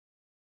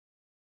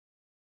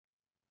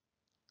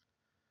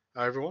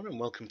Hi everyone and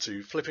welcome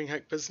to Flipping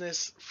Heck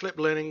Business, Flip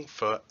Learning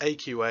for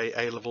AQA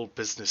A-Level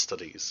Business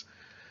Studies.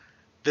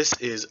 This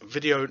is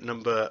video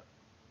number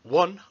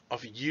 1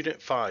 of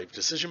Unit 5,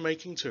 Decision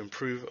Making to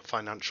Improve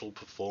Financial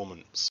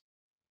Performance.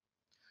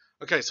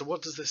 Okay, so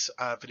what does this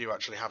video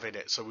actually have in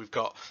it? So we've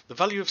got the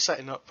value of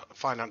setting up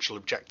financial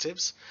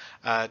objectives,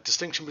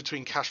 distinction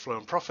between cash flow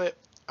and profit,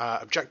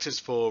 objectives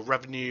for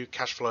revenue,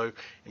 cash flow,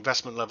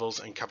 investment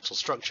levels and capital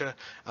structure,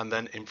 and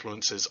then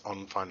influences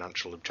on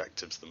financial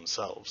objectives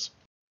themselves.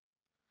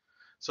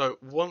 So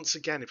once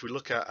again, if we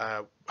look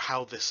at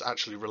how this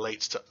actually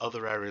relates to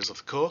other areas of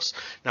the course,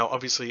 now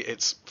obviously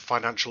it's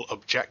financial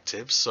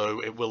objectives,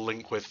 so it will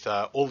link with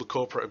all the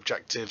corporate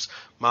objectives,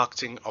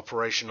 marketing,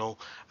 operational,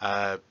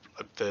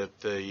 the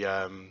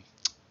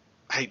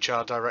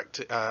HR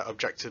direct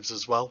objectives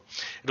as well.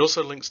 It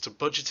also links to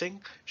budgeting,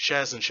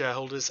 shares and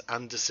shareholders,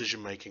 and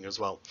decision making as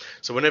well.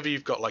 So whenever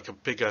you've got like a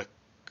bigger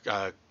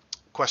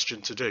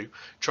question to do,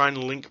 try and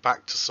link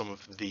back to some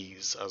of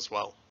these as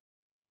well.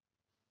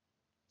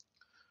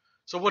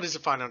 So what is a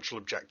financial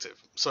objective?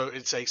 So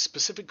it's a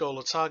specific goal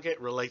or target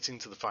relating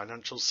to the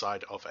financial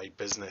side of a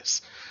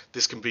business.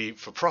 This can be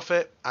for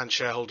profit and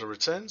shareholder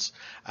returns,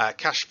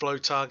 cash flow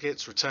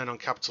targets, return on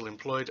capital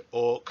employed,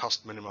 or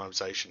cost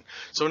minimization.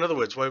 So in other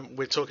words, when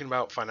we're talking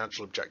about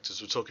financial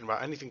objectives, we're talking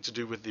about anything to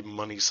do with the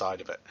money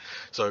side of it.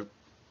 So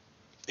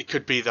it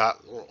could be that,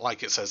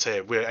 like it says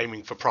here, we're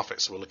aiming for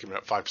profit, so we're looking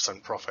at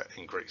 5% profit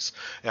increase,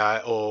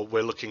 or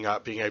we're looking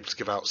at being able to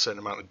give out a certain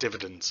amount of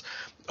dividends,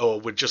 or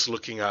we're just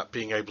looking at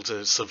being able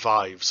to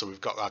survive, so we've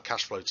got our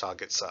cash flow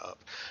target set up.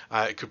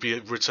 It could be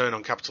a return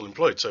on capital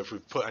employed, so if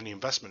we've put any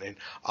investment in,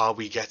 are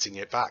we getting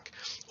it back?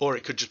 Or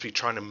it could just be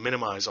trying to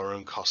minimize our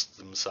own costs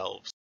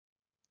themselves.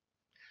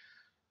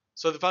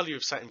 So the value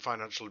of setting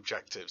financial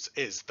objectives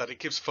is that it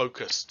gives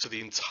focus to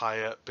the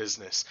entire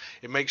business.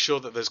 It makes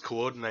sure that there's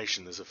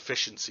coordination, there's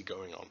efficiency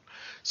going on.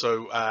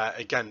 So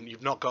again,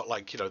 you've not got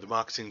like, the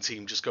marketing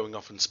team just going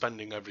off and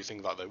spending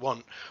everything that they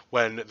want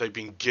when they've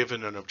been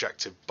given an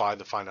objective by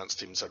the finance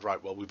team and said,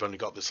 right, well, we've only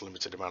got this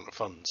limited amount of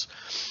funds.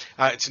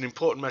 It's an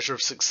important measure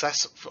of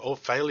success or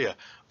failure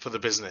for the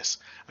business.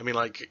 I mean,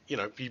 like,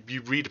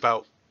 you read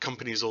about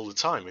companies all the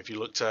time. If you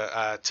looked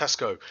at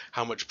Tesco,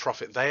 how much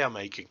profit they are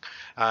making,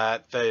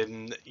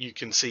 then you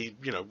can see,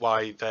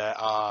 why there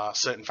are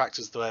certain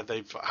factors where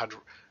they've had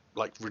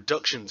like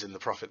reductions in the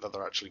profit that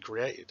they're actually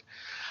created.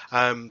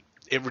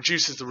 It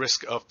reduces the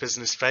risk of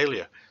business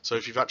failure. So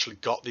if you've actually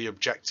got the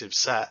objective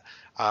set,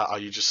 are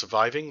you just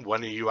surviving?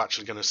 When are you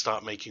actually going to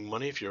start making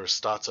money if you're a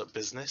startup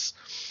business?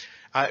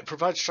 It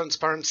provides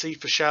transparency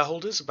for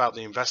shareholders about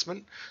the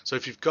investment. So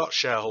if you've got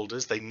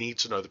shareholders, they need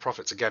to know the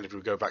profits. Again, if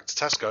we go back to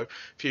Tesco, a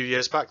few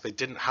years back, they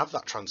didn't have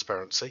that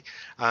transparency.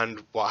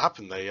 And what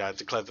happened? They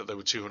declared that they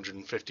were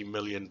 250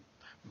 million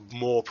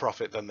more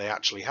profit than they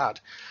actually had.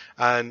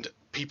 And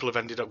people have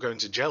ended up going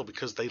to jail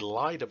because they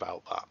lied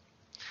about that.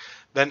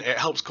 Then it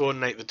helps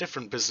coordinate the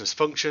different business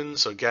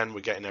functions. So again, we're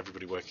getting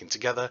everybody working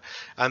together.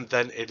 And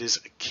then it is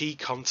a key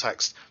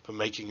context for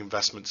making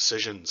investment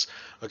decisions.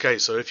 Okay,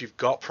 so if you've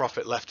got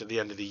profit left at the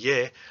end of the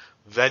year,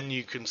 then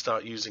you can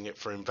start using it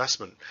for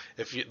investment.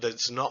 If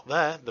it's not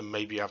there, then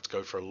maybe you have to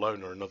go for a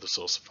loan or another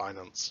source of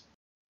finance.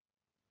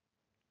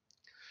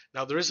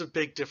 Now, there is a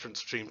big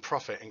difference between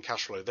profit and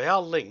cash flow. They are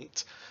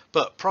linked,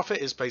 but profit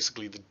is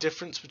basically the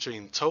difference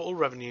between total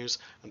revenues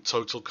and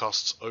total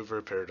costs over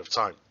a period of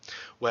time,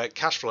 where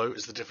cash flow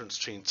is the difference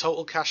between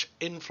total cash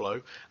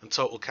inflow and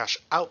total cash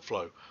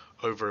outflow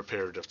over a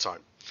period of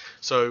time.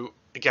 So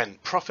again,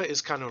 profit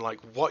is kind of like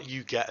what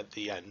you get at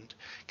the end.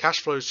 Cash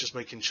flow is just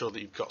making sure that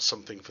you've got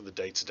something for the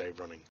day-to-day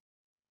running.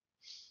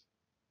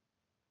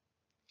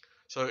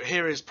 So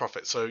here is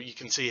profit. So you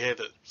can see here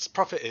that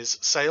profit is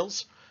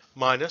sales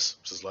minus,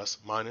 which is less,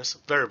 minus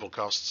variable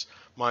costs,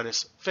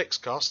 minus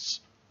fixed costs.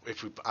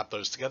 If we add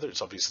those together,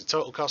 it's obviously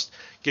total cost,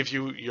 give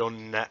you your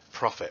net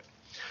profit.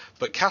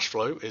 But cash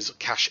flow is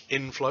cash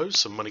inflows,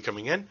 so money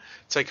coming in,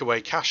 take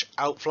away cash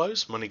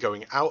outflows, money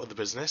going out of the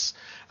business,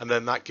 and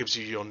then that gives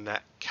you your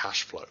net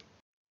cash flow.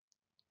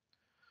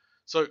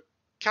 So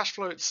cash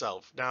flow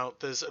itself, now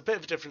there's a bit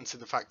of a difference in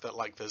the fact that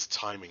like there's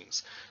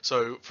timings.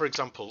 So for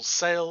example,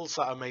 sales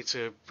that are made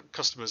to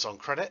customers on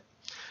credit.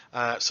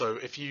 So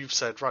if you've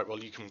said, right,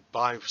 well, you can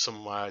buy some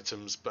of my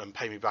items and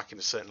pay me back in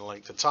a certain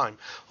length of time,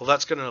 well,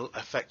 that's going to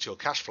affect your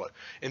cash flow.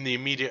 In the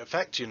immediate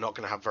effect, you're not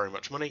going to have very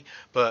much money,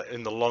 but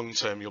in the long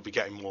term, you'll be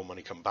getting more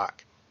money come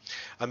back.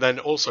 And then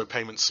also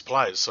payment to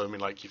suppliers. So I mean,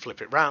 like you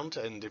flip it round,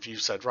 and if you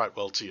said, right,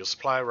 well, to your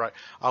supplier, right,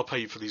 I'll pay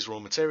you for these raw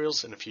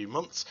materials in a few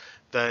months,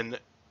 then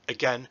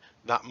again,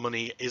 that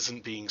money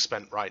isn't being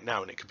spent right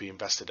now and it could be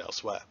invested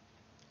elsewhere.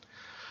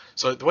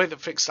 So the way that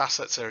fixed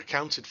assets are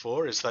accounted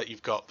for is that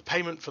you've got the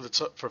payment for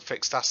a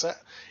fixed asset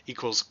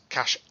equals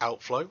cash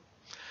outflow.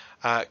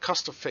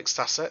 Cost of fixed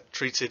asset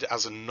treated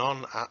as an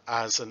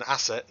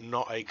asset,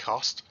 not a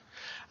cost.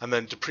 And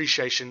then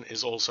depreciation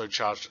is also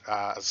charged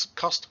as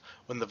cost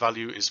when the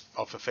value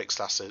of a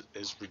fixed asset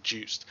is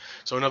reduced.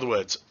 So in other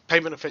words,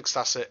 payment of fixed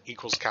asset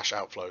equals cash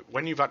outflow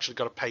when you've actually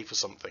got to pay for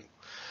something.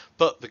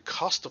 but the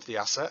cost of the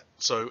asset,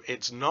 so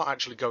it's not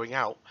actually going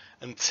out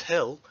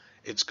until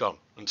it's gone,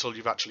 until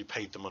you've actually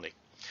paid the money.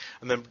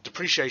 And then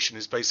depreciation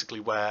is basically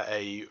where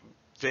a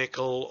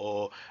vehicle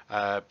or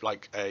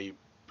like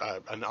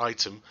an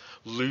item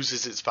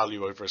loses its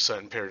value over a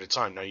certain period of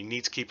time. Now you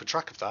need to keep a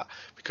track of that,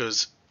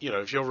 because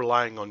if you're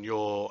relying on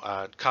your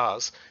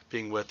cars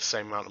being worth the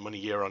same amount of money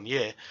year on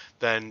year,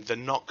 then they're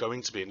not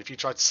going to be. And if you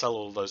try to sell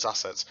all those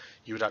assets,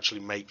 you would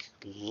actually make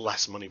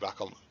less money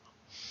back on them.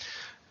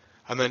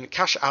 And then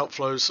cash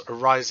flows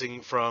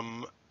arising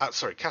from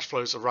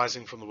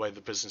the way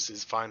the business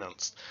is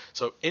financed.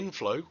 So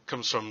inflow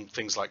comes from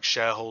things like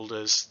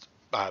shareholders,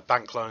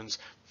 bank loans,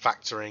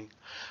 factoring,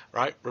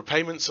 right?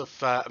 Repayments of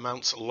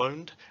amounts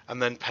loaned,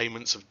 and then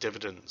payments of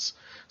dividends.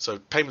 So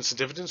payments of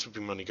dividends would be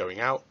money going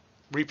out.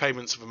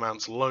 Repayments of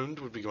amounts loaned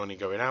would be money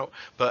going out,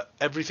 but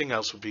everything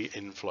else would be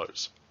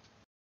inflows.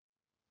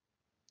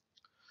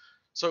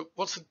 So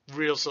what's the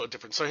real sort of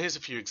difference? So here's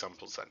a few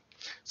examples then.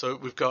 So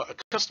we've got a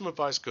customer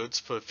buys goods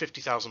for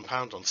 £50,000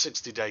 on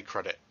 60-day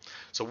credit.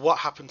 So what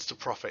happens to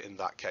profit in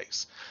that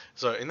case?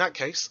 So in that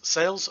case,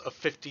 sales of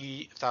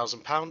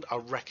 £50,000 are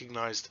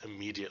recognised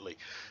immediately.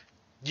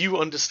 You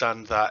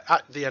understand that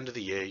at the end of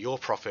the year, your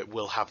profit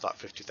will have that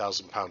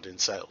 £50,000 in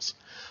sales.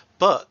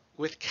 But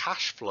with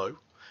cash flow,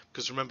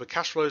 because remember,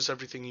 cash flow is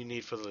everything you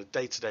need for the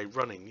day-to-day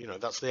running.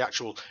 That's the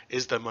actual,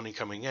 is there money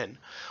coming in?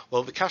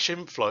 Well, the cash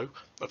inflow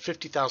of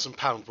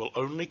 £50,000 will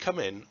only come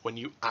in when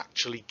you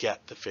actually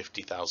get the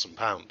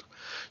 £50,000.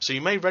 So you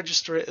may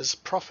register it as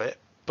profit,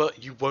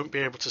 but you won't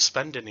be able to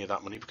spend any of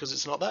that money because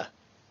it's not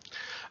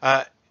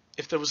there.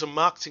 If there was a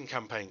marketing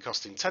campaign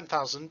costing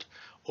 £10,000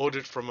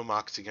 ordered from a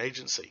marketing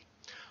agency,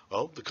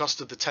 well, the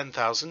cost of the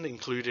 £10,000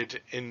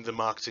 included in the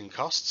marketing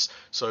costs.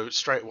 So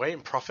straight away in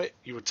profit,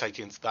 you would take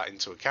that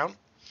into account.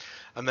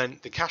 And then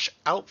the cash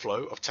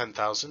outflow of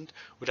 £10,000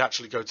 would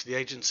actually go to the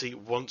agency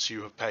once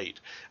you have paid,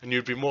 and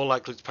you'd be more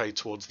likely to pay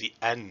towards the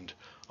end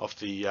of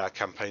the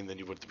campaign than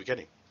you would at the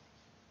beginning.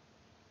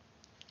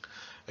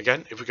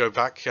 Again, if we go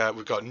back,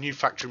 we've got new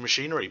factory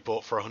machinery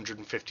bought for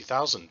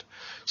 £150,000.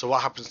 So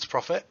what happens to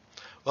profit?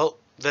 Well,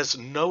 there's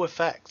no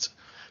effect.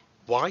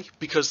 Why?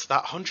 Because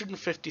that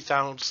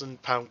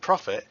 £150,000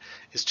 profit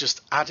is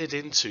just added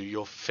into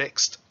your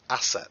fixed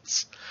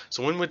assets.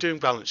 So when we're doing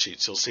balance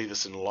sheets, you'll see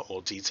this in a lot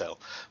more detail.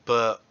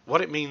 But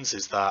what it means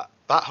is that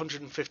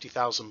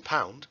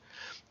 £150,000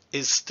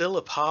 is still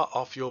a part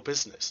of your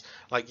business.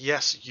 Like,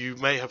 yes, you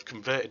may have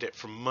converted it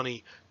from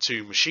money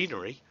to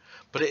machinery,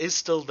 but it is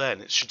still there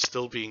and it should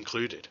still be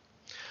included.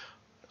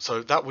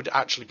 So that would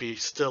actually be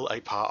still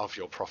a part of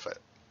your profit.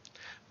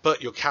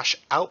 But your cash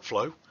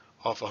outflow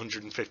of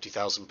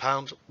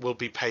 £150,000 will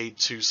be paid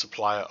to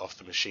supplier of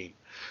the machine.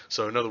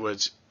 So in other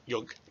words,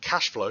 your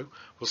cash flow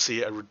will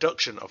see a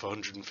reduction of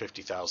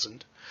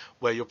 £150,000,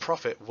 where your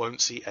profit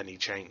won't see any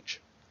change.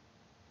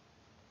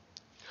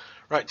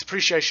 Right,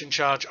 depreciation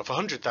charge of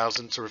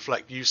 £100,000 to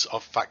reflect use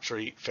of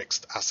factory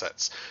fixed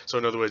assets. So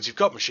in other words, you've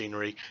got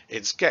machinery,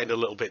 it's getting a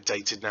little bit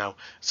dated now,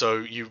 so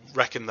you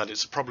reckon that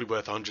it's probably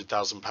worth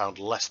 £100,000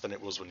 less than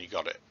it was when you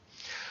got it.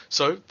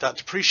 So that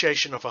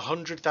depreciation of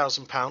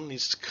 £100,000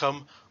 needs to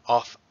come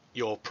off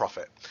your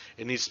profit.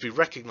 It needs to be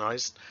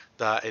recognised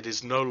that it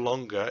is no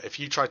longer, if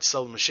you try to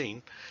sell the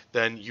machine,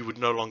 then you would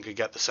no longer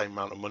get the same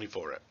amount of money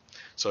for it.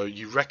 So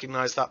you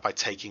recognise that by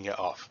taking it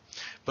off.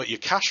 But your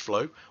cash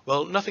flow,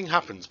 well, nothing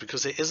happens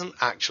because it isn't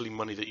actually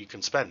money that you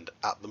can spend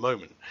at the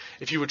moment.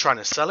 If you were trying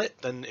to sell it,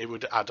 then it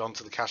would add on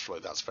to the cash flow.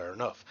 That's fair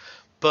enough.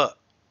 But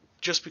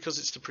just because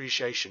it's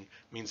depreciation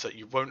means that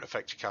you won't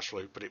affect your cash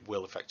flow, but it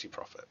will affect your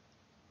profit.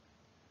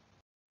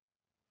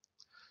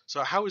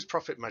 So how is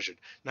profit measured?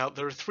 Now,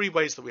 there are three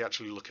ways that we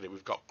actually look at it.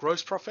 We've got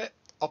gross profit,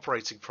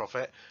 operating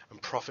profit,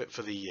 and profit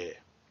for the year.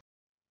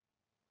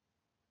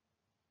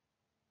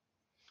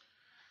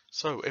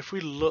 So if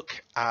we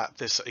look at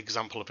this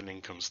example of an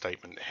income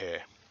statement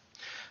here,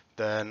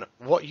 then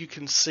what you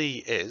can see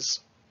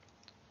is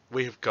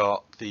we have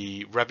got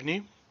the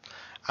revenue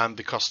and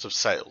the cost of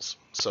sales.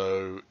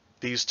 So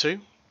these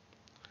two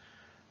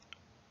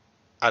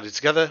added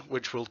together,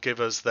 which will give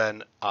us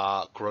then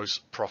our gross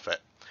profit,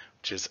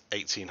 which is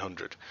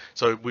 1800.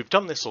 So we've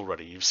done this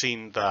already. You've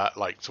seen that,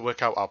 like, to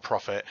work out our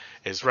profit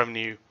is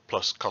revenue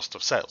plus cost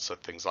of sales. So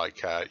things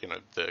like,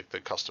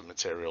 the cost of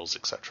materials,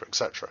 etc.,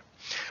 etc.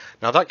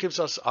 Now that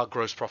gives us our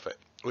gross profit,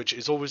 which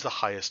is always the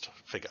highest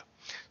figure.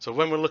 So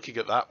when we're looking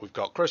at that, we've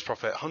got gross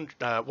profit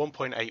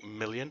 1.8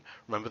 million.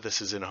 Remember,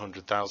 this is in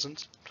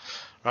 100,000,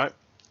 right?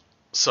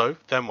 So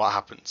then what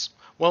happens?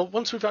 Well,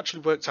 once we've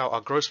actually worked out our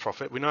gross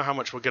profit, we know how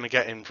much we're going to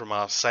get in from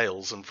our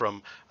sales and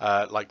from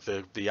like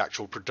the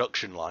actual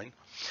production line.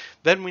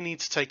 Then we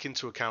need to take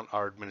into account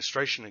our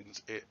administration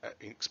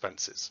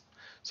expenses.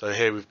 So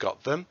here we've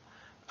got them,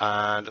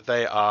 and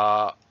they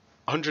are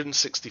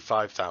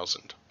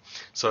 165,000.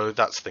 So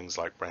that's things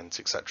like rent,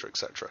 etc.,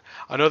 etc.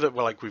 I know that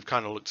we've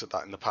kind of looked at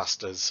that in the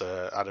past as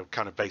at a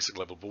kind of basic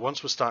level, but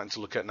once we're starting to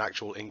look at an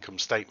actual income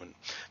statement,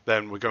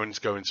 then we're going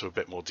to go into a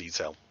bit more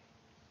detail.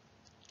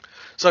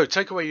 So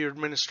take away your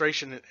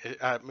administrative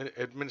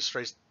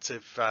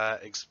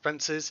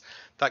expenses.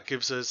 That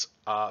gives us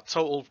our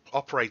total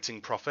operating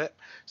profit.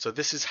 So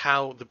this is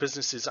how the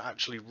business is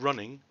actually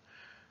running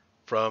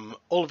from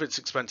all of its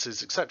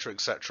expenses,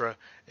 etc.,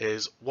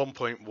 is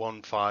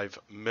 1.15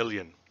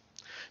 million.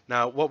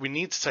 Now, what we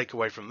need to take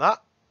away from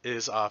that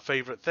is our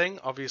favorite thing,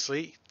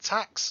 obviously,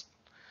 tax.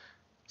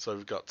 So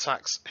we've got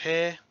tax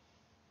here.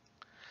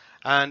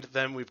 And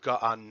then we've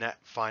got our net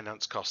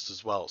finance costs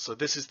as well. So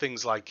this is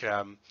things like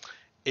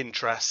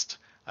interest,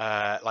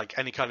 like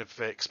any kind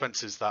of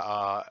expenses that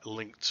are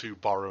linked to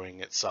borrowing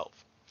itself.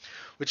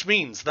 Which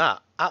means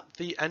that at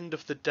the end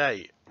of the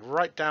day,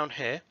 right down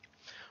here,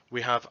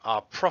 we have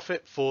our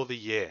profit for the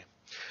year.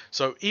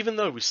 So even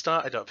though we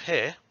started up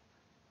here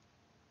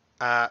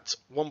at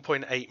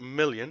 1.8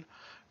 million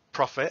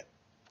profit,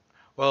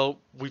 well,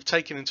 we've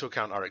taken into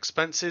account our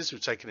expenses,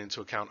 we've taken into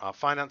account our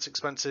finance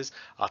expenses,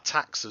 our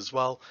tax as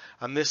well,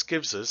 and this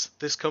gives us,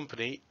 this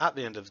company at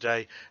the end of the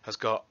day has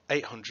got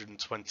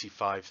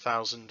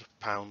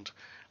 £825,000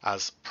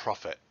 as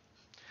profit.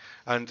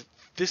 And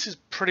this is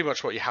pretty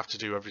much what you have to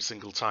do every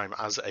single time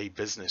as a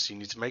business. You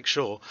need to make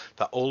sure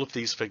that all of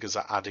these figures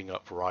are adding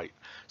up right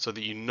so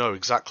that you know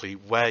exactly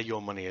where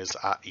your money is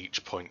at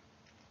each point.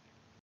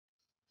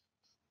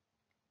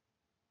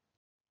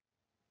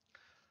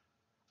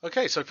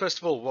 Okay, so first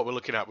of all, what we're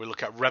looking at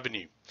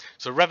revenue.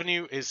 So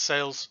revenue is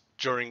sales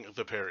during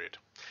the period.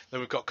 Then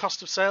we've got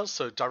cost of sales,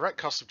 so direct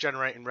cost of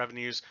generating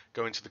revenues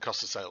go into the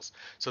cost of sales.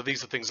 So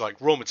these are things like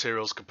raw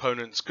materials,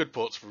 components, good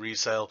bought for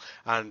resale,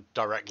 and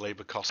direct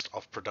labor cost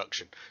of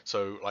production.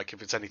 So like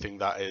if it's anything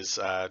that is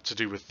to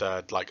do with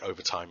like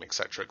overtime,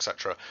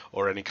 etc.,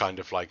 or any kind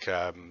of like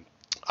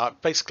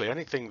basically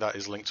anything that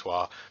is linked to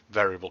our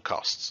variable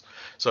costs.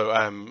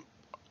 So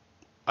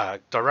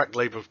direct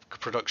labor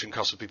production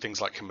costs would be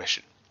things like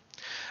commission.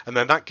 And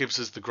then that gives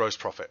us the gross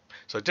profit.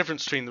 So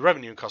difference between the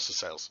revenue and cost of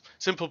sales.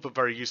 Simple but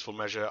very useful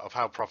measure of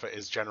how profit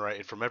is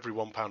generated from every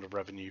 £1 of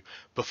revenue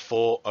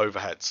before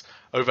overheads.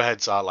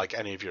 Overheads are like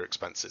any of your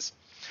expenses,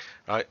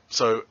 right?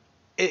 So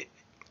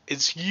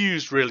it's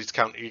used really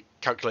to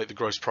calculate the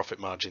gross profit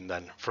margin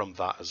then from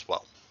that as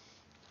well.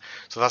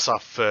 So that's our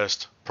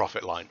first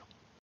profit line.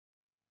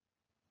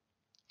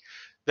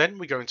 Then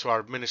we go into our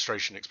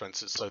administration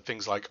expenses, so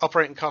things like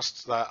operating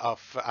costs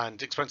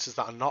and expenses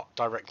that are not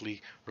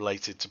directly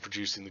related to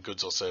producing the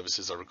goods or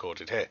services are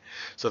recorded here.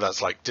 So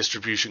that's like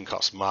distribution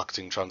costs,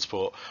 marketing,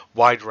 transport,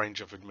 wide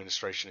range of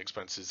administration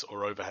expenses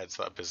or overheads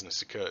that a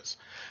business incurs.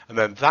 And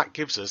then that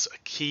gives us a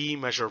key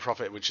measure of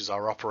profit, which is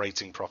our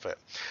operating profit.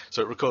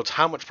 So it records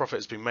how much profit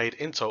has been made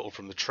in total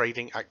from the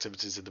trading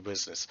activities of the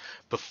business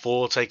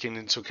before taking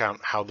into account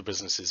how the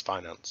business is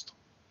financed.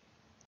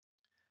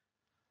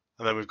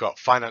 And then we've got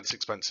finance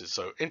expenses,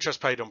 so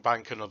interest paid on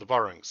bank and other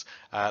borrowings,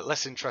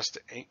 less interest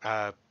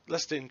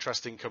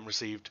income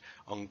received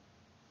on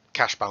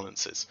cash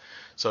balances.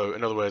 So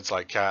in other words,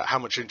 like how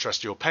much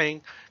interest you're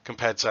paying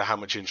compared to how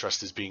much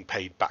interest is being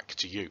paid back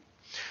to you.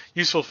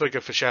 Useful figure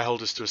for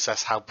shareholders to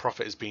assess how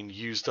profit is being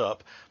used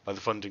up by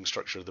the funding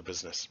structure of the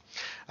business.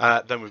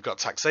 Then we've got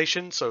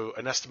taxation, so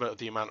an estimate of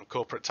the amount of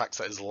corporate tax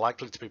that is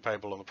likely to be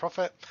payable on the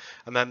profit,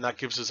 and then that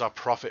gives us our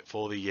profit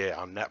for the year,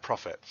 our net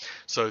profit.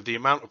 So the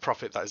amount of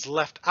profit that is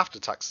left after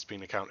tax has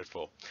been accounted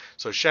for.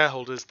 So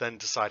shareholders then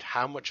decide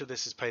how much of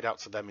this is paid out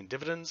to them in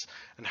dividends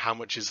and how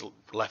much is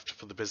left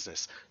for the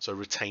business, so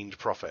retained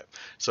profit.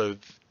 So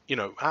you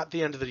know, at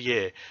the end of the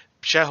year,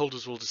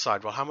 shareholders will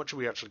decide, well, how much are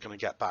we actually going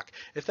to get back?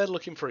 If they're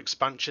looking for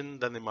expansion,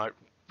 then they might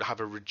have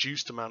a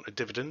reduced amount of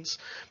dividends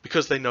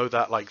because they know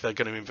that like they're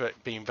going to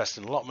be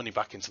investing a lot of money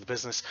back into the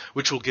business,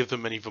 which will give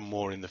them even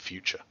more in the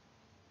future.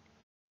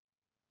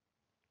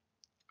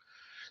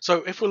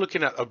 So if we're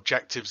looking at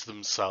objectives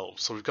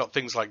themselves, so we've got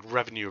things like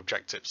revenue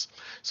objectives.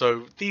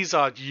 So these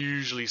are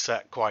usually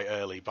set quite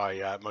early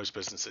by most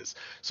businesses.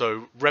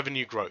 So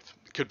revenue growth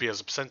could be as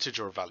a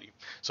percentage or a value.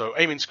 So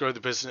aiming to grow the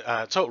business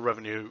total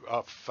revenue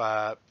of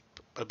a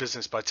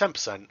business by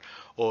 10%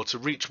 or to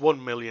reach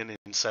 1 million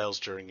in sales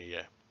during a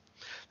year.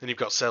 Then you've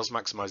got sales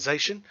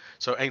maximization,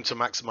 so aim to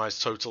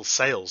maximize total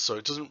sales. So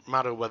it doesn't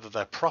matter whether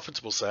they're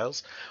profitable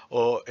sales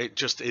or it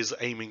just is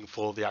aiming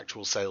for the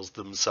actual sales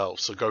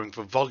themselves. So going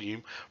for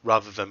volume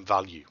rather than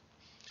value.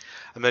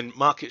 And then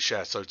market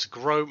share, so to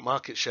grow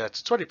market share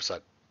to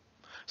 20%.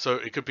 So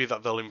it could be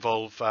that they'll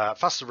involve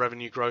faster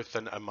revenue growth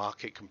than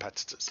market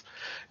competitors.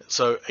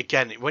 So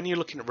again, when you're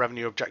looking at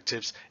revenue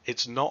objectives,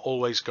 it's not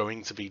always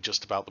going to be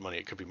just about the money.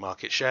 It could be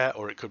market share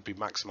or it could be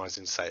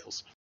maximizing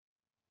sales.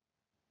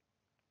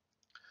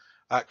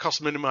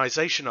 Cost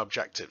minimization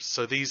objectives.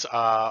 So these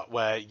are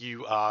where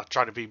you are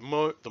trying to be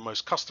the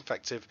most cost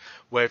effective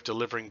way of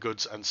delivering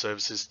goods and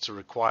services to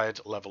required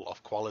level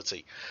of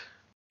quality.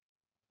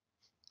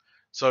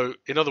 So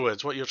in other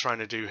words, what you're trying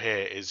to do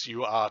here is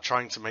you are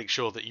trying to make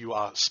sure that you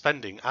are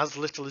spending as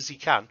little as you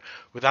can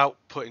without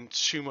putting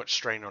too much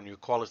strain on your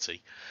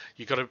quality.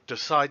 You've got to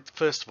decide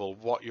first of all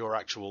what your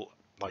actual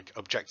like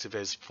objective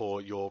is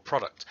for your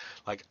product.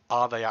 Like,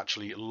 are they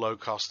actually low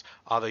cost?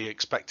 Are they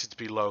expected to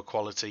be lower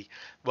quality?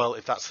 Well,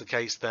 if that's the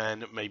case,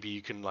 then maybe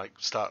you can like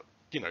start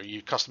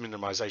your cost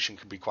minimization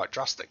can be quite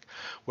drastic.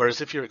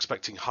 Whereas if you're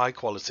expecting high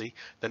quality,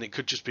 then it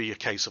could just be a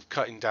case of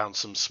cutting down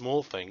some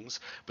small things,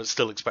 but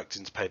still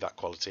expecting to pay that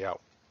quality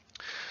out.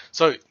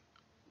 So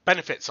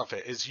benefits of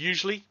it is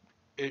usually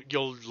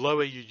you'll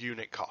lower your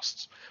unit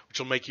costs, which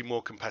will make you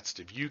more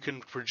competitive. You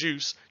can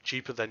produce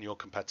cheaper than your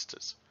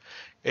competitors.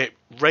 It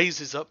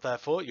raises up,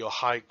 therefore, your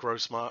high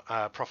gross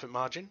profit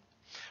margin,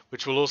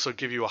 which will also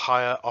give you a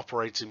higher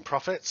operating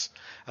profits,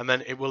 and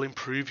then it will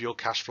improve your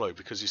cash flow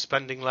because you're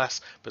spending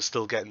less but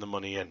still getting the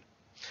money in.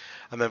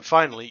 And then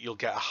finally, you'll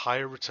get a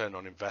higher return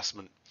on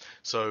investment.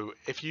 So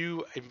if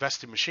you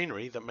invest in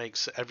machinery that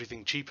makes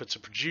everything cheaper to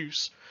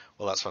produce,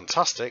 well, that's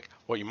fantastic.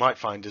 What you might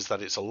find is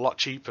that it's a lot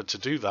cheaper to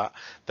do that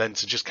than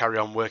to just carry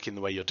on working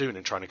the way you're doing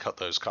and trying to cut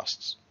those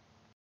costs.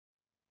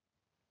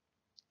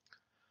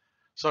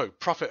 So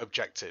profit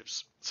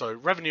objectives. So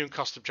revenue and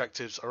cost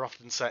objectives are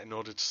often set in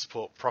order to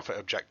support profit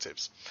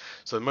objectives.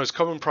 So the most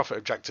common profit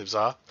objectives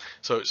are,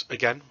 so it's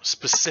again,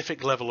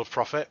 specific level of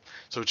profit.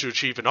 So to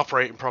achieve an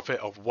operating profit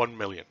of 1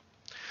 million.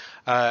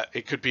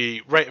 It could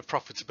be rate of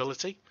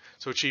profitability,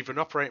 so achieve an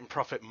operating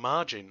profit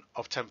margin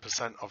of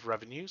 10% of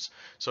revenues.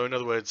 So in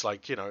other words,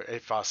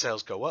 if our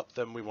sales go up,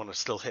 then we want to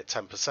still hit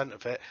 10%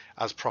 of it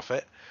as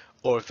profit,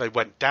 or if they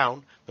went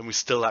down, then we're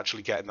still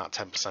actually getting that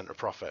 10% of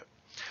profit.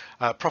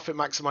 Profit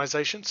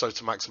maximization, so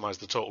to maximize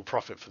the total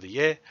profit for the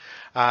year,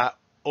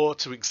 or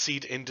to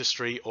exceed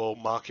industry or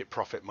market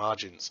profit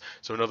margins.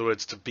 So in other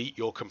words, to beat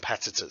your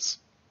competitors.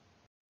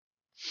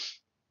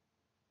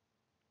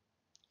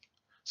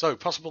 So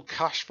possible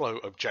cash flow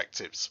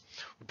objectives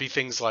would be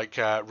things like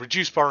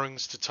reduce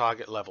borrowings to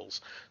target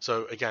levels.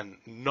 So again,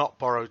 not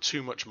borrow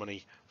too much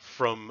money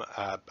from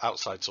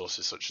outside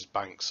sources such as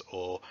banks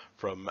or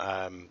from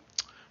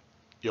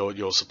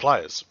your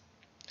suppliers.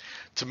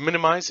 To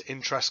minimize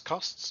interest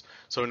costs.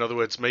 So in other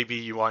words, maybe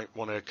you might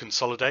want to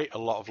consolidate a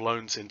lot of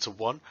loans into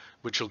one,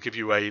 which will give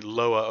you a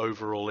lower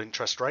overall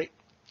interest rate.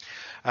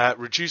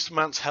 Reduced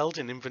amounts held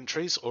in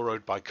inventories or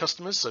owed by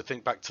customers. So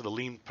think back to the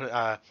lean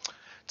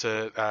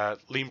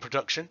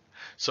production.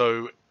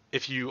 So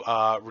if you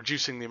are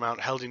reducing the amount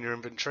held in your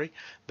inventory,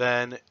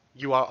 then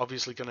you are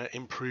obviously going to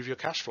improve your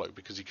cash flow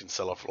because you can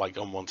sell off like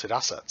unwanted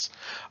assets.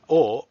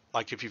 Or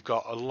like if you've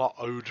got a lot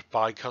owed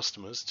by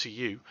customers to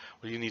you,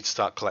 well, you need to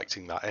start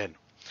collecting that in.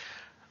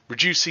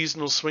 Reduce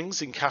seasonal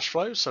swings in cash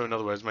flow. So in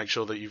other words, make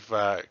sure that you've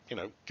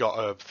got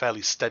a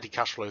fairly steady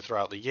cash flow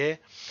throughout the year.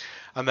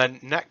 And then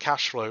net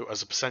cash flow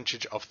as a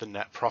percentage of the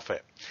net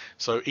profit.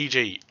 So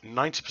e.g.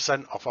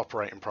 90% of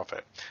operating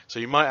profit. So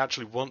you might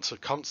actually want to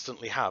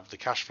constantly have the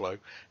cash flow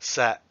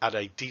set at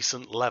a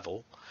decent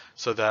level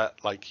so that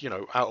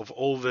out of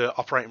all the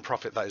operating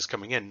profit that is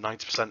coming in,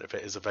 90% of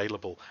it is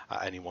available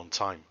at any one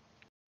time.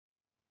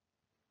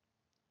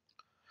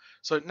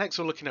 So next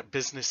we're looking at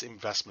business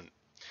investment.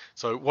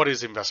 So what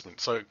is investment?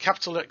 So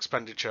capital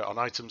expenditure on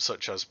items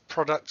such as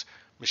product,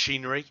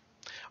 machinery,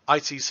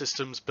 IT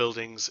systems,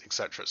 buildings,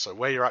 etc. So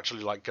where you're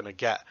actually going to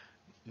get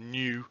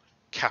new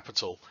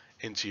capital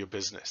into your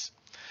business.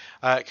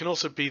 It can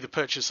also be the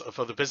purchase of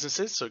other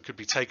businesses. So it could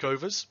be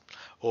takeovers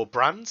or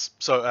brands.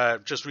 So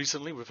just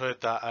recently we've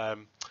heard that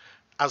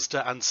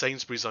Asda and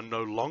Sainsbury's are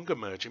no longer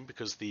merging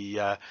because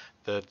the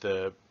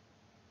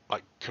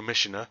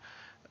commissioner,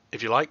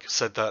 if you like,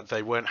 said that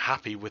they weren't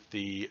happy with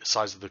the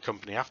size of the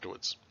company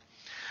afterwards.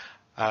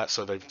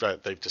 So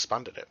they've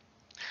disbanded it.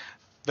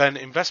 Then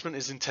investment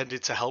is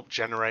intended to help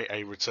generate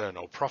a return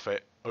or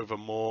profit over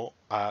more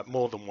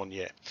than 1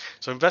 year.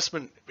 So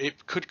investment,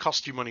 it could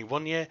cost you money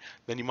 1 year,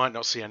 then you might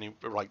not see any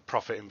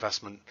profit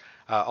investment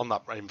on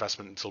that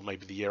investment until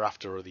maybe the year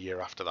after or the year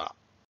after that.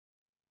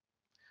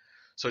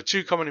 So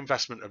two common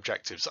investment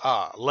objectives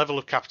are level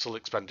of capital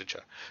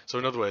expenditure. So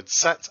in other words,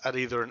 set at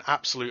either an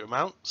absolute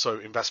amount, so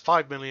invest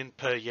 5 million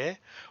per year,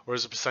 or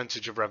as a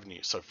percentage of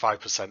revenue. So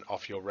 5%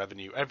 off your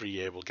revenue every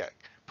year will get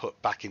put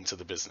back into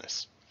the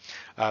business.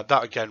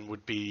 That again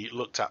would be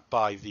looked at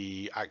by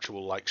the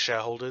actual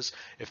shareholders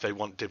if they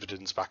want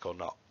dividends back or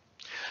not.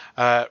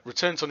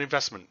 Returns on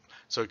investment.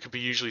 So it could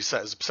be usually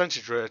set as a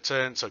percentage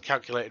return, so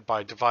calculated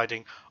by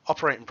dividing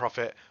operating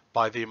profit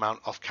by the amount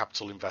of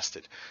capital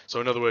invested.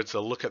 So in other words,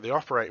 they'll look at the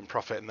operating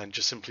profit and then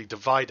just simply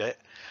divide it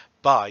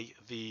by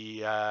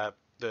the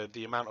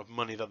amount of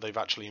money that they've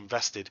actually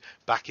invested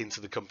back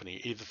into the company,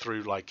 either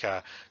through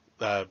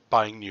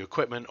buying new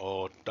equipment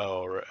or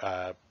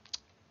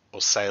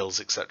sales,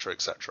 etc.,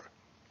 etc.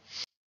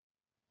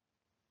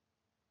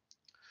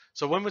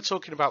 So when we're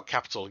talking about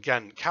capital,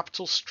 again,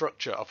 capital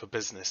structure of a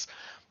business,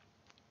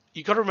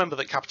 you've got to remember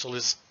that capital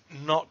is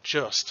not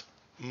just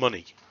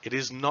money. It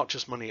is not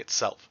just money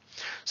itself.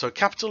 So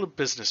capital of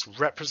business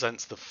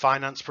represents the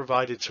finance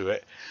provided to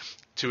it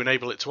to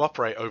enable it to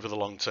operate over the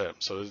long term.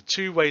 So the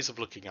two ways of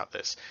looking at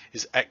this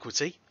is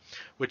equity,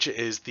 which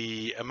is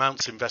the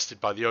amounts invested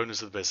by the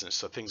owners of the business.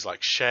 So things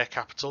like share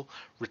capital,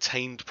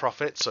 retained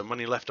profit, so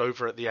money left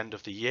over at the end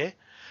of the year,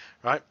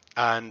 right?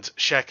 And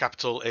share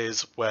capital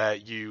is where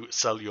you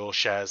sell your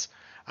shares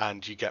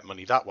and you get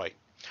money that way.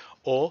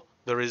 Or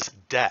there is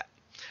debt.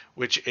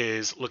 which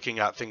is looking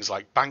at things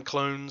like bank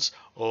loans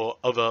or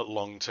other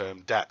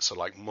long-term debt, so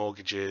like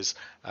mortgages.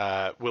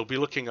 We'll be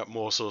looking at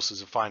more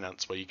sources of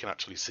finance where you can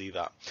actually see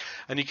that.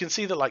 And you can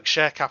see that like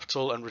share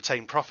capital and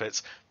retained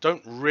profits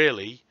don't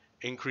really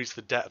increase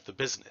the debt of the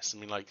business. I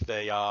mean, like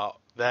they're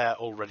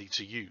all ready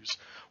to use,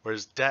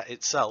 whereas debt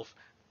itself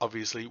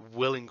obviously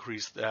will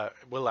increase,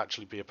 will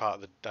actually be a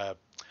part of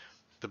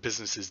the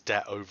business's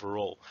debt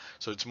overall.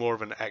 So it's more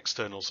of an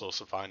external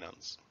source of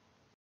finance.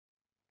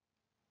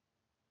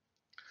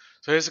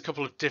 So here's a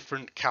couple of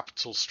different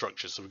capital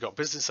structures. So we've got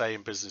business A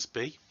and business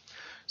B.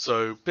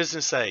 So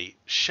business A,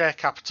 share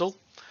capital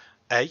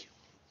A,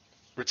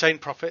 retained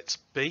profits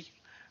B,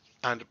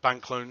 and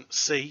bank loan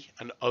C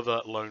and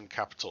other loan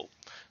capital.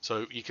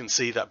 So you can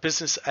see that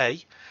business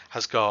A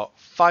has got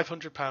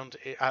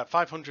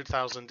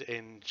 £500,000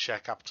 in share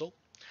capital.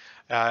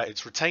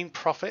 Its retained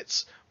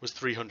profits was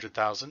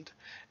 300,000.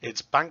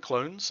 Its bank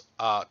loans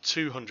are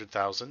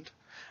 200,000.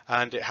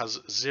 And it has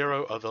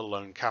zero other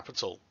loan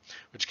capital,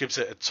 which gives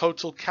it a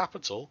total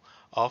capital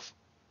of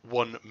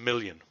 1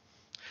 million.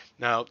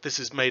 Now, this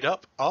is made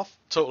up of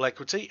total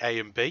equity, A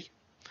and B,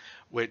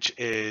 which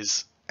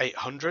is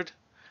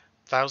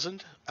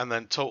 800,000, and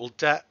then total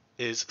debt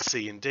is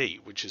C and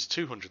D, which is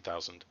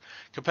 200,000.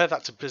 Compare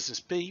that to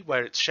business B,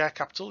 where its share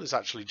capital is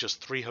actually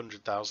just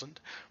 300,000.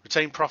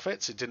 Retained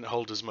profits, it didn't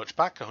hold as much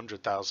back,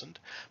 100,000,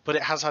 but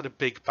it has had a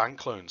big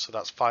bank loan, so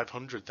that's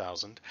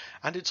 500,000,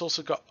 and it's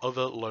also got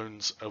other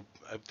loans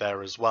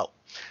there as well.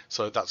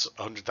 So that's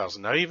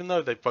 100,000. Now, even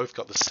though they've both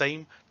got the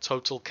same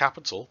total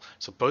capital,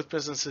 so both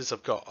businesses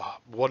have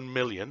got 1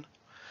 million,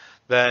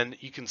 then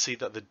you can see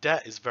that the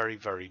debt is very,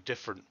 very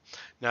different.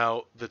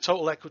 Now, the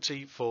total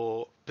equity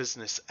for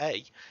business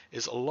A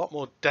is a lot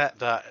more debt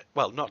that,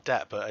 well, not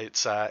debt, but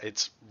it's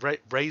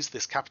raised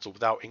this capital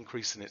without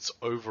increasing its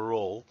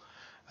overall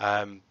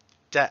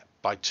debt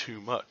by too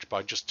much,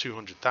 by just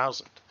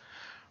 200,000.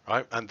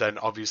 Right, and then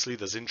obviously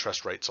there's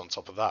interest rates on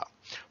top of that.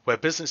 Where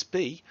business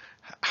B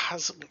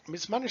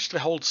it's managed to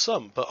hold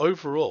some, but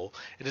overall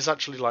it is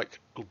actually like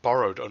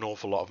borrowed an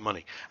awful lot of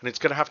money, and it's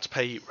going to have to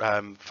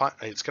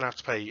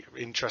pay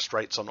interest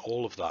rates on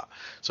all of that.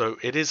 So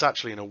it is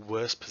actually in a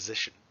worse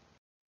position.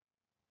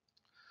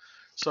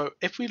 So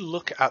if we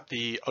look at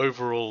the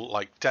overall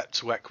like debt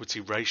to equity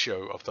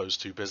ratio of those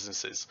two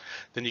businesses,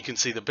 then you can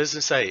see that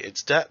business A,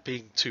 its debt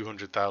being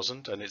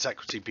 200,000 and its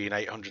equity being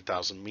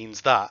 800,000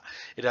 means that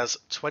it has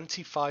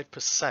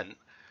 25%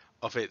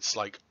 of its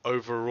like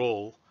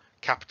overall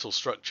capital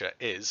structure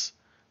is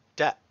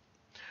debt,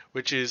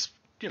 which is,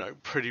 you know,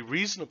 pretty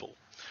reasonable.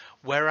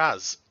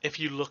 Whereas if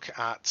you look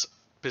at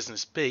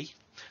business B,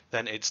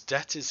 then its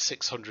debt is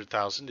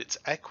 600,000, its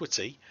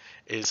equity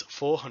is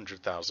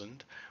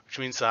 400,000, which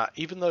means that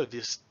even though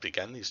these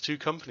two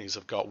companies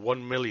have got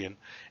 1 million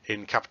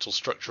in capital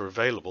structure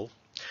available,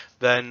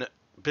 then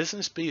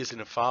business B is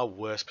in a far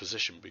worse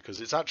position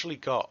because it's actually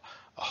got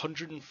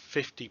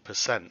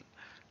 150%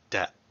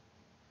 debt.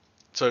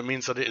 So it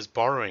means that it is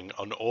borrowing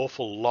an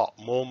awful lot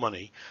more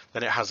money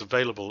than it has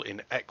available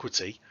in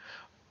equity,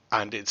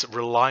 and it's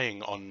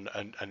relying on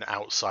an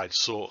outside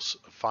source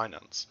of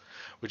finance,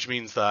 which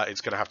means that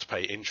it's going to have to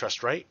pay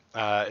interest rate.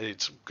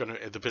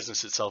 The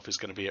business itself is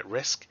going to be at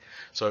risk,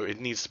 so it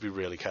needs to be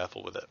really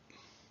careful with it.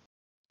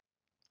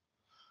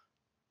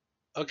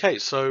 Okay,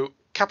 so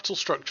capital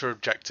structure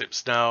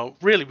objectives. Now,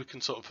 really, we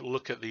can sort of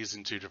look at these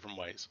in two different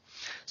ways.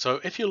 So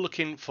if you're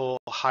looking for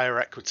higher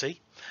equity,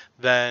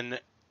 then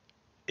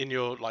in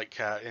your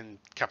in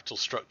capital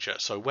structure,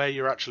 so where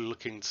you're actually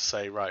looking to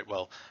say, right,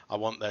 well, I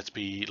want there to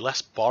be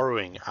less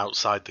borrowing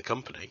outside the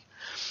company.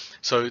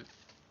 So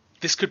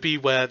this could be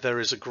where there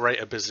is a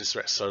greater business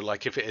risk. So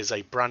like if it is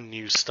a brand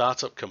new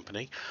startup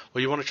company,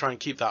 well, you want to try and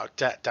keep that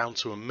debt down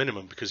to a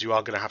minimum because you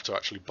are going to have to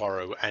actually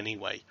borrow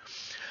anyway.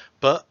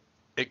 But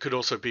it could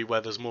also be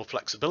where there's more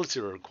flexibility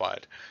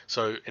required.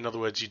 So in other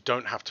words, you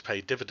don't have to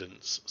pay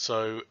dividends.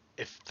 So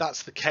if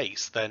that's the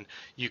case, then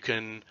you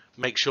can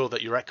make sure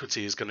that your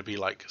equity is going to be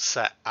like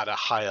set at a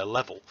higher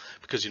level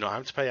because you're not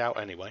having to pay out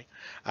anyway.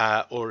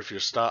 Or if you're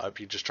a startup,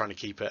 you're just trying to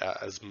keep it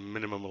at as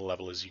minimum a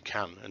level as you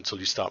can until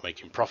you start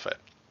making profit.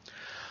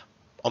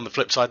 On the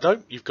flip side,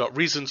 though, you've got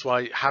reasons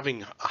why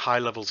having high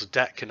levels of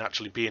debt can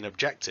actually be an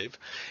objective.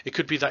 It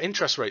could be that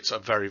interest rates are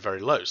very, very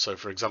low. So,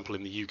 for example,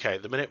 in the UK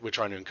at the minute, we're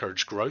trying to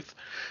encourage growth.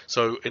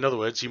 So, in other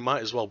words, you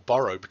might as well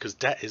borrow because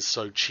debt is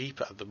so cheap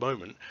at the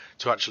moment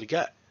to actually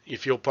get.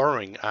 If you're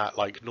borrowing at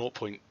like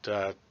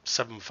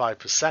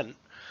 0.75%,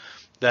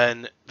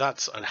 then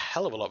that's a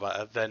hell of a lot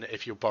better than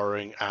if you're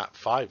borrowing at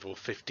 5 or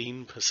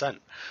 15%.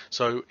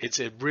 So it's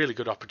a really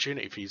good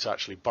opportunity for you to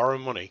actually borrow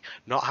money,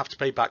 not have to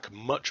pay back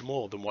much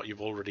more than what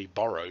you've already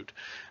borrowed.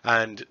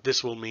 And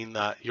this will mean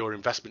that your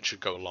investment should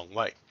go a long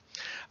way.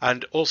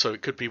 And also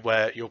it could be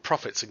where your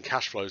profits and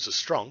cash flows are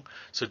strong,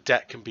 so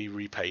debt can be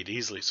repaid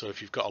easily. So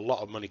if you've got a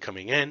lot of money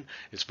coming in,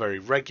 it's very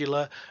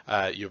regular,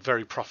 you're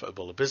very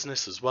profitable a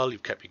business as well,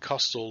 you've kept your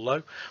costs all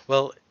low,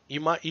 well,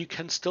 you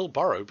can still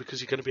borrow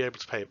because you're going to be able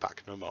to pay it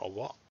back no matter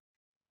what.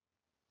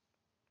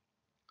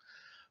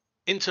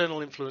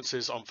 Internal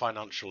influences on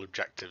financial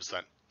objectives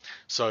then.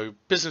 So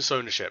business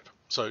ownership.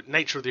 So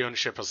nature of the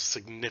ownership has a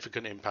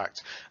significant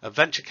impact. A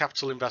venture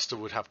capital investor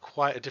would have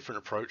quite a different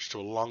approach to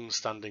a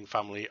long-standing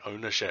family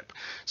ownership.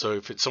 So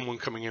if it's someone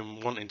coming in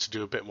wanting to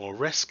do a bit more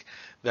risk,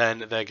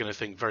 then they're going to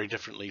think very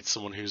differently to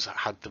someone who's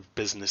had the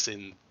business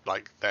in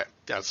like that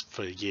as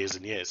for years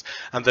and years.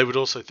 And they would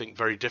also think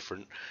very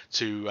different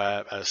to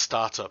a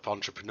startup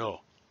entrepreneur.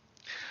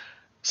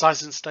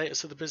 Size and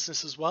status of the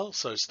business as well.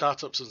 So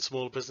startups and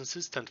smaller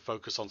businesses tend to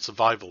focus on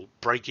survival,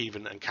 break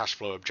even and cash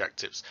flow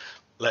objectives.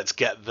 Let's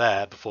get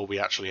there before we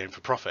actually aim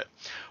for profit.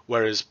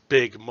 Whereas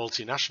big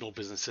multinational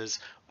businesses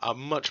are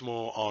much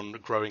more on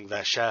growing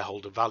their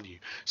shareholder value.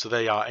 So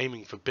they are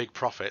aiming for big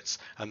profits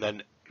and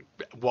then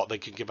what they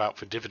can give out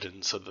for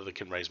dividends so that they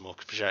can raise more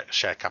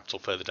share capital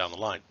further down the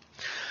line.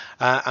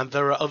 And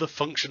there are other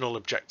functional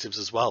objectives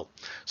as well.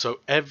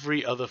 So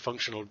every other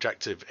functional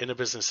objective in a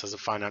business has a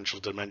financial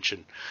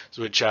dimension,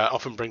 which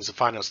often brings the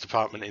finance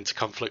department into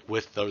conflict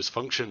with those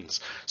functions.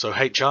 So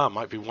HR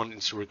might be wanting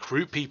to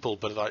recruit people,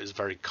 but that is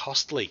very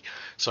costly.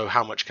 So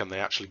how much can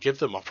they actually give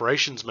them?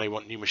 Operations may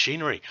want new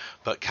machinery,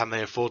 but can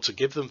they afford to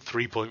give them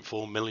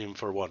 3.4 million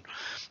for one?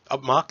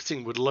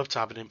 Marketing would love to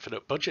have an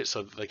infinite budget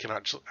so that they can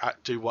actually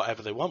do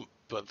whatever they want,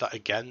 but that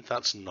again,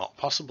 that's not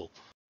possible.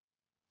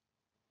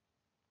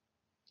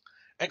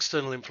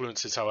 External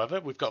influences, however,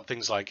 we've got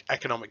things like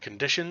economic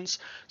conditions.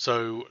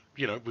 So,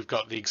 we've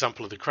got the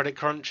example of the credit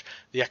crunch.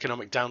 The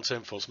economic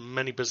downturn forced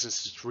many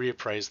businesses to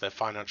reappraise their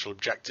financial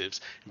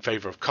objectives in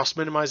favor of cost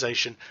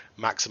minimization,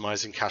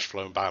 maximizing cash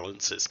flow and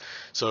balances.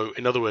 So,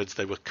 in other words,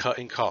 they were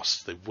cutting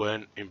costs, they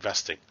weren't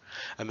investing.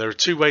 And there are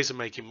two ways of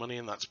making money,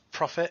 and that's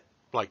profit,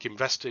 like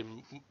invest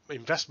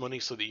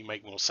money so that you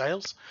make more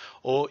sales,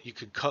 or you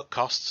could cut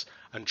costs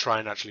and try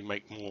and actually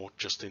make more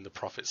just in the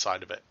profit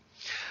side of it.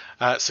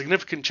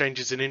 Significant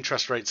changes in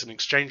interest rates and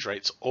exchange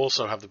rates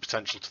also have the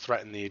potential to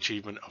threaten the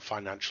achievement of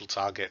financial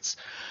targets.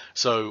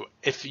 So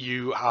if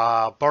you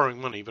are borrowing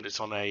money but it's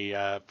on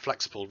a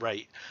flexible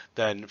rate,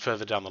 then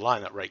further down the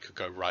line that rate could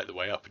go right the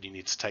way up, and you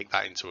need to take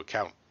that into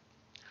account.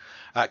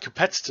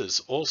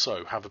 Competitors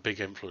also have a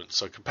big influence.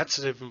 So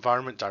competitive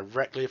environment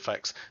directly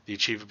affects the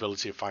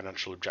achievability of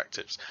financial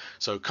objectives.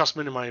 So cost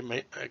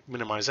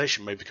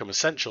minimization may become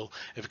essential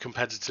if a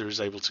competitor is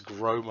able to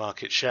grow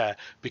market share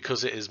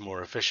because it is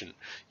more efficient.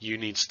 You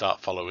need to start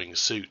following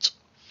suit.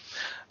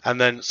 And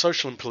then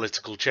social and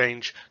political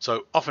change,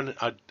 so often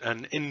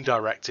an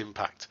indirect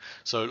impact.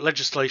 So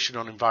legislation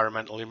on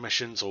environmental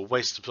emissions or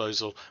waste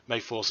disposal may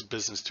force a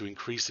business to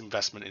increase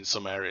investment in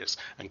some areas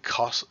and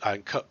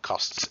cut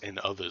costs in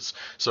others.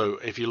 So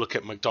if you look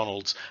at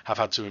McDonald's, have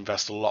had to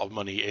invest a lot of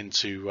money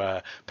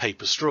into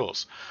paper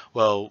straws.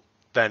 Well,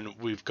 then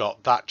we've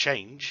got that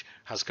change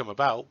has come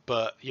about,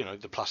 but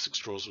the plastic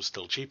straws were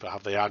still cheaper.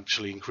 Have they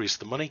actually increased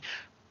the money?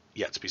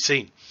 Yet to be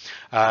seen.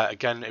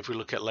 Again, if we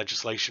look at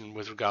legislation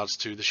with regards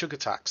to the sugar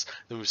tax,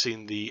 then we've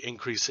seen the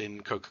increase in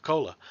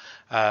Coca-Cola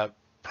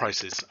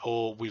prices,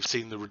 or we've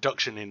seen the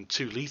reduction in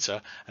 2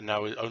 litre and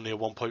now only a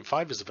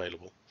 1.5 is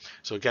available.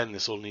 So again,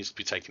 this all needs to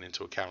be taken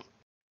into account.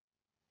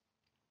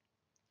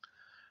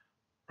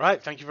 Right,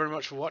 thank you very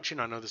much for watching.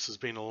 I know this has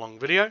been a long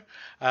video.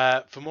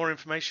 For more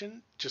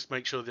information, just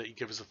make sure that you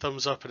give us a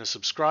thumbs up and a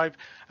subscribe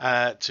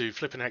to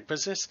Flippin' Heck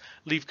Business.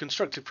 Leave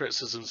constructive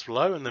criticisms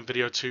below, and then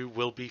video 2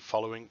 will be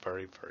following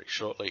very, very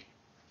shortly.